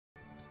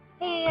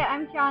Hey,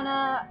 I'm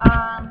Tiana.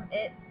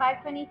 It's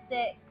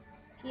 5:26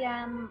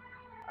 p.m.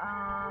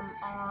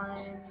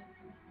 On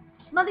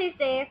Mother's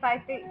Day,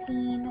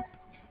 5:13.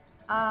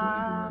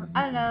 I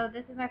don't know.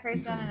 This is my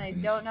first one, and I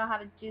don't know how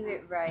to do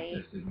it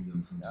right.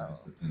 So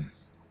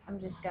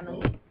I'm just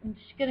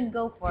gonna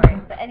go for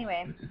it. But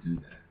anyway,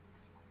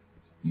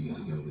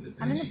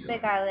 I'm in the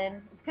Big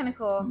Island. It's kind of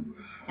cool.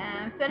 And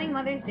I'm spending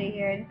Mother's Day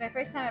here. It's my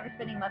first time ever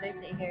spending Mother's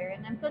Day here,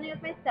 and I'm spending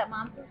with my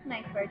stepmom, so it's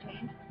nice for a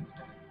change.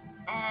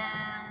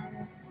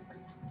 And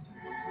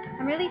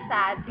I'm really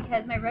sad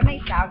because my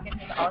roommate Falcon,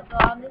 who's also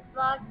on this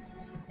vlog,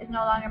 is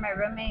no longer my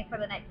roommate for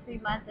the next 3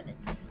 months, and it's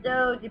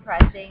so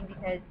depressing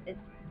because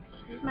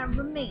she's my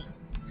roommate.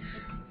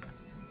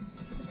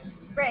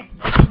 Frick.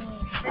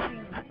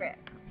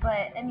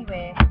 But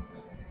anyway,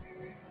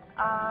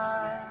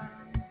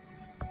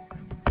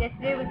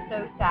 yesterday was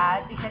so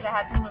sad because I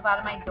had to move out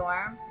of my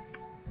dorm.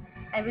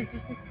 It was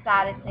just the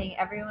saddest thing.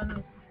 Everyone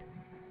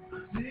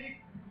was.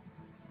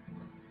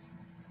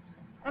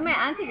 And my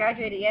auntie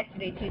graduated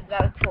yesterday too, so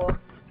that was cool.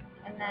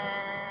 And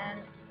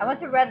then I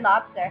went to Red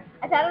Lobster.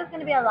 I thought it was going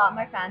to be a lot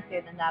more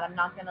fancier than that, I'm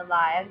not going to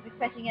lie. I was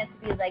expecting it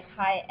to be like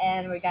high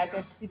end where guys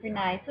are super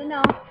nice. So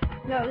no,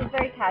 it was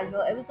very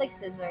casual. It was like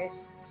Sizzlers.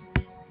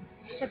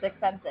 It's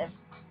expensive.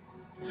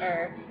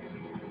 Or,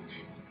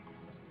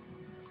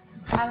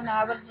 I don't know,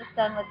 I would have just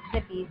done with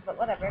Zippy's, but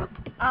whatever.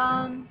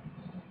 I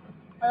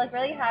look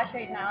really harsh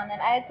right now, and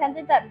then I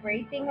attempted that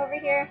braid thing over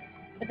here,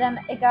 but then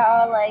it got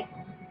all like,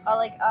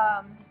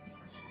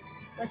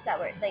 what's that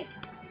word? Like,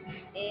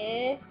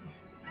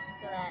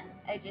 so then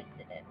I just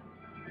did it.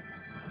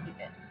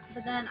 Stupid.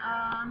 But then,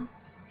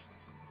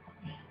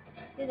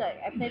 see, look,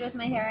 I played with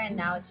my hair and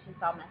now it's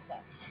just all messed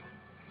up.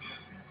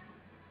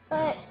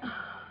 But,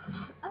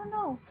 I don't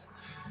know.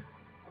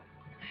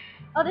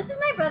 Oh, this is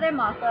my brother,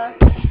 Masa.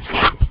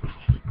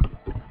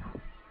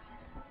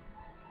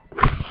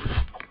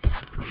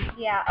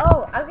 Yeah,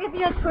 oh, I'll give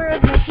you a tour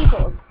of my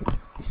people.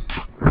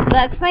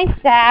 That's my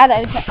dad.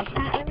 I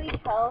can't really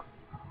tell.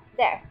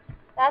 There.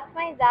 That's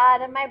my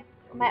dad and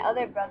my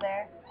other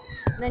brother.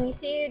 And then you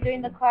see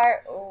during the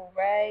car, oh,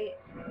 right.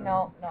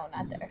 No,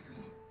 not there.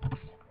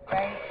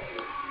 Right.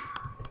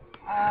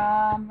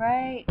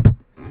 Right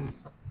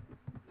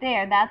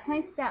there. That's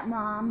my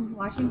stepmom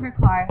washing her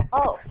car.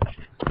 Oh,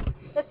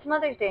 that's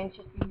Mother's Day and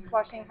she's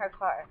washing her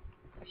car.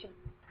 I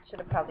should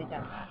have probably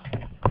done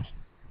that.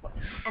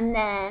 And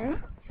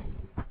then,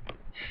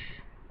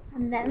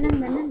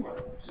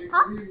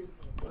 huh?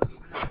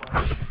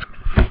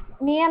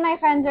 Me and my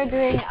friends are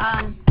doing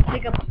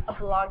like a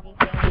vlogging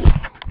thing.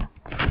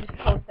 Just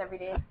post every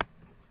day.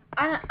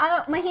 I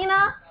don't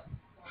Mahina.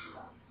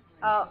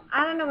 Oh,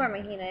 I don't know where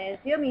Mahina is.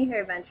 He'll meet her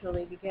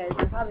eventually because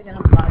I'm probably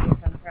gonna vlog in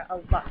front of her.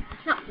 Oh,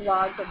 not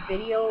vlog, but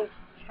video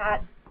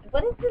chat.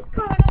 What is this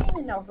called? I don't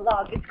even know.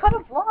 Vlog. It's called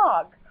a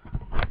vlog.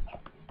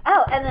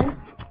 Oh, and then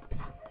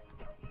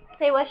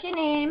say what's your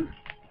name?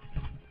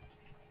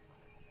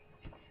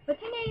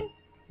 What's your name?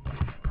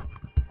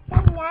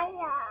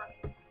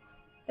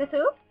 This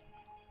who?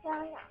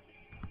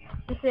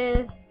 This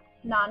is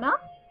Nana.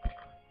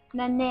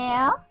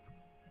 Nanea.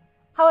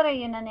 How old are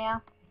you,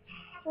 Nanea?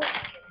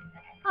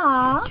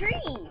 Aww.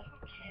 Tree.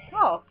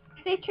 Oh,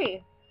 say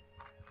tree.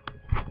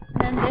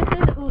 And then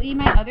this is Ui,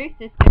 my other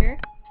sister.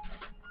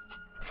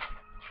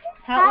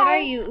 How old are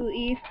you,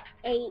 Ui?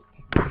 8.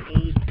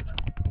 8.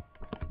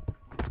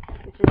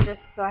 Which is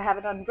just so I have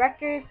it on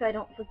record so I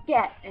don't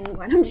forget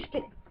anyone. I'm just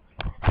kidding.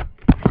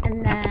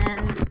 And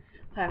then,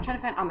 sorry, I'm trying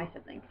to find all my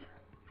siblings.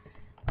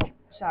 Oh,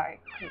 sorry,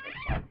 cleavage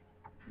shot.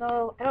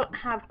 Though I don't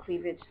have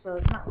cleavage, so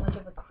it's not much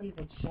of a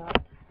cleavage shot.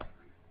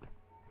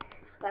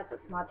 That's a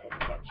small tip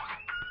sketch.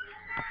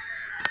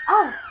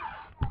 Oh,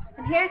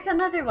 and here's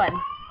another one.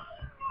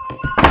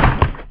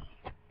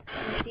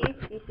 Do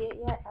you see it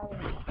yet? Oh,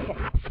 okay.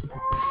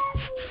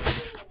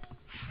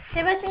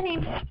 Say, what's your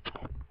name?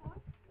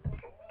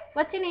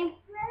 What's your name?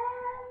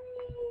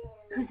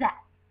 Who's that?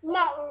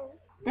 No.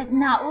 That's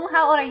Na'u.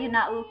 How old are you,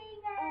 Na'u?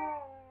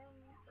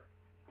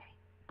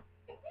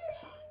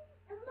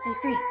 Say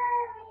 3.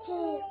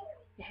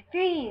 Yeah,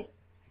 3.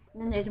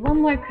 And then there's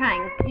one more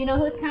crying. Do you know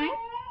who's crying?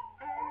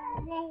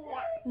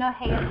 No,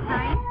 hey is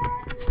crying.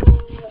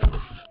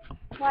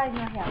 Why is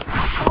no hair?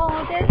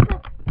 Oh, there's no.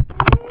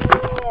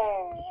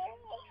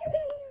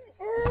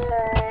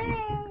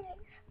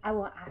 I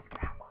won't ask her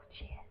how old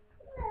she is.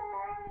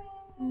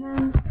 And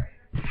then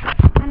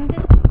I'm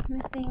just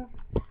missing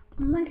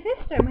my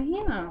sister,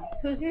 Mahina,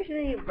 who's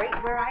usually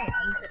right where I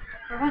am. But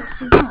for once,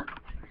 she's not.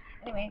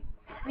 Anyway,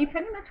 we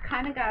pretty much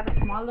kind of got a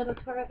small little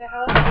tour of the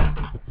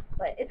house,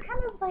 but it's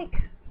kind of like,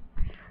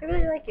 I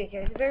really like it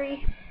here. It's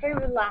very, very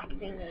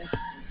relaxing and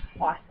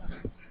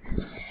awesome.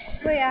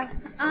 So yeah,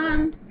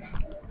 I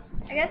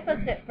guess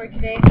that's it for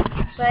today,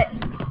 but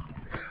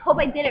hope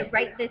I did it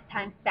right this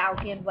time,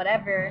 Falcon,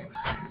 whatever.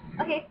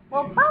 Okay,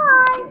 well,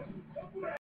 bye!